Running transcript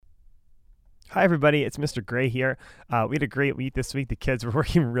Hi, everybody. It's Mr. Gray here. We had a great week this week. The kids were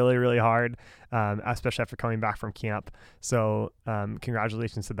working really, really hard, especially after coming back from camp. So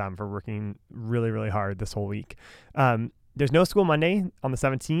congratulations to them for working really, really hard this whole week. There's no school Monday on the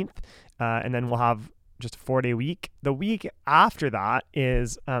 17th, and then we'll have just a 4-day week. The week after that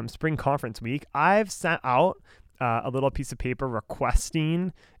is spring conference week. I've sent out a little piece of paper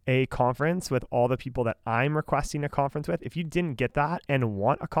requesting a conference with all the people that I'm requesting a conference with. If you didn't get that and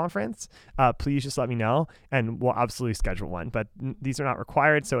want a conference, please just let me know and we'll absolutely schedule one. But these are not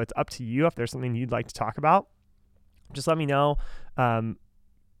required, so it's up to you. If there's something you'd like to talk about, just let me know.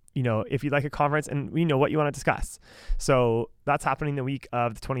 If you'd like a conference and we know what you want to discuss. So that's happening the week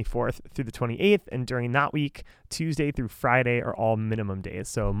of the 24th through the 28th. And during that week, Tuesday through Friday are all minimum days.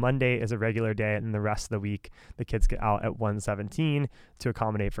 So Monday is a regular day, and the rest of the week, the kids get out at 1:17 to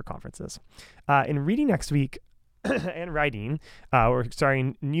accommodate for conferences. In reading next week, and writing, we're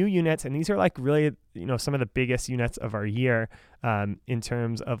starting new units, and these are like really, some of the biggest units of our year in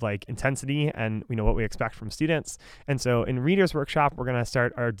terms of like intensity and what we expect from students. And so in Reader's Workshop, we're going to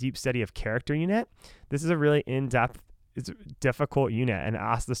start our deep study of character unit. This is a really in-depth, it's a difficult unit and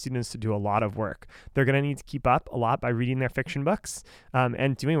asks the students to do a lot of work. They're going to need to keep up a lot by reading their fiction books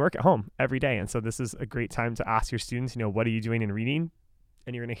and doing work at home every day. And so this is a great time to ask your students, what are you doing in reading?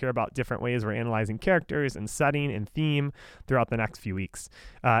 And you're going to hear about different ways we're analyzing characters and setting and theme throughout the next few weeks.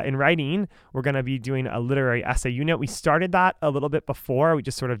 In writing, we're going to be doing a literary essay unit. We started that a little bit before. We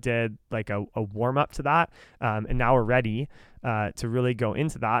just sort of did like a warm up to that. And now we're ready to really go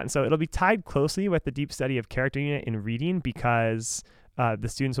into that. And so it'll be tied closely with the deep study of character unit in reading because the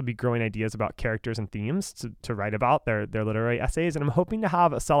students will be growing ideas about characters and themes to write about their literary essays. And I'm hoping to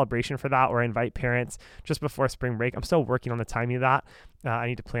have a celebration for that or invite parents just before spring break. I'm still working on the timing of that. I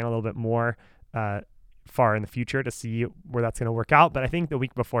need to plan a little bit more far in the future to see where that's going to work out. But I think the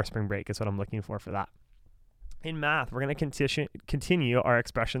week before spring break is what I'm looking for that. In math, we're going to continue our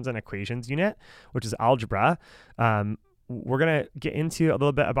expressions and equations unit, which is algebra. We're going to get into a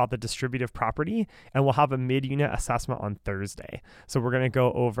little bit about the distributive property, and we'll have a mid-unit assessment on Thursday. So we're going to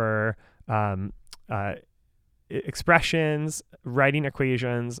go over expressions, writing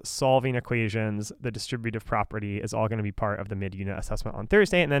equations, solving equations. The distributive property is all going to be part of the mid-unit assessment on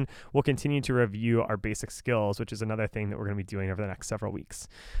Thursday. And then we'll continue to review our basic skills, which is another thing that we're going to be doing over the next several weeks.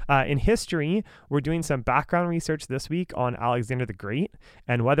 In history, we're doing some background research this week on Alexander the Great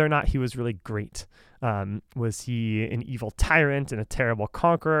and whether or not he was really great. Was he an evil tyrant and a terrible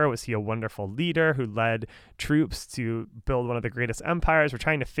conqueror? Was he a wonderful leader who led troops to build one of the greatest empires? We're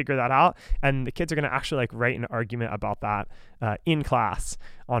trying to figure that out. And the kids are going to actually write an argument about that in class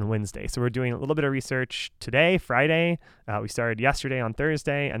on Wednesday. So we're doing a little bit of research today, Friday. We started yesterday on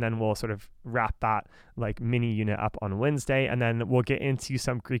Thursday, and then we'll sort of wrap that mini unit up on Wednesday. And then we'll get into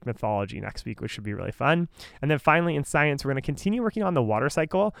some Greek mythology next week, which should be really fun. And then finally in science, we're going to continue working on the water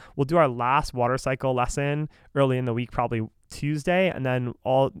cycle. We'll do our last water cycle lesson early in the week, probably Tuesday, and then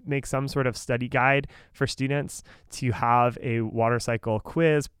I'll make some sort of study guide for students to have a water cycle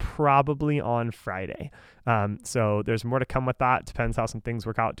quiz probably on Friday. So there's more to come with that. Depends how some things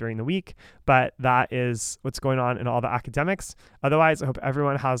work out during the week, but that is what's going on in all the academics. Otherwise, I hope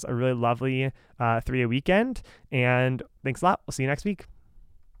everyone has a really lovely 3-day weekend, and thanks a lot. We'll see you next week.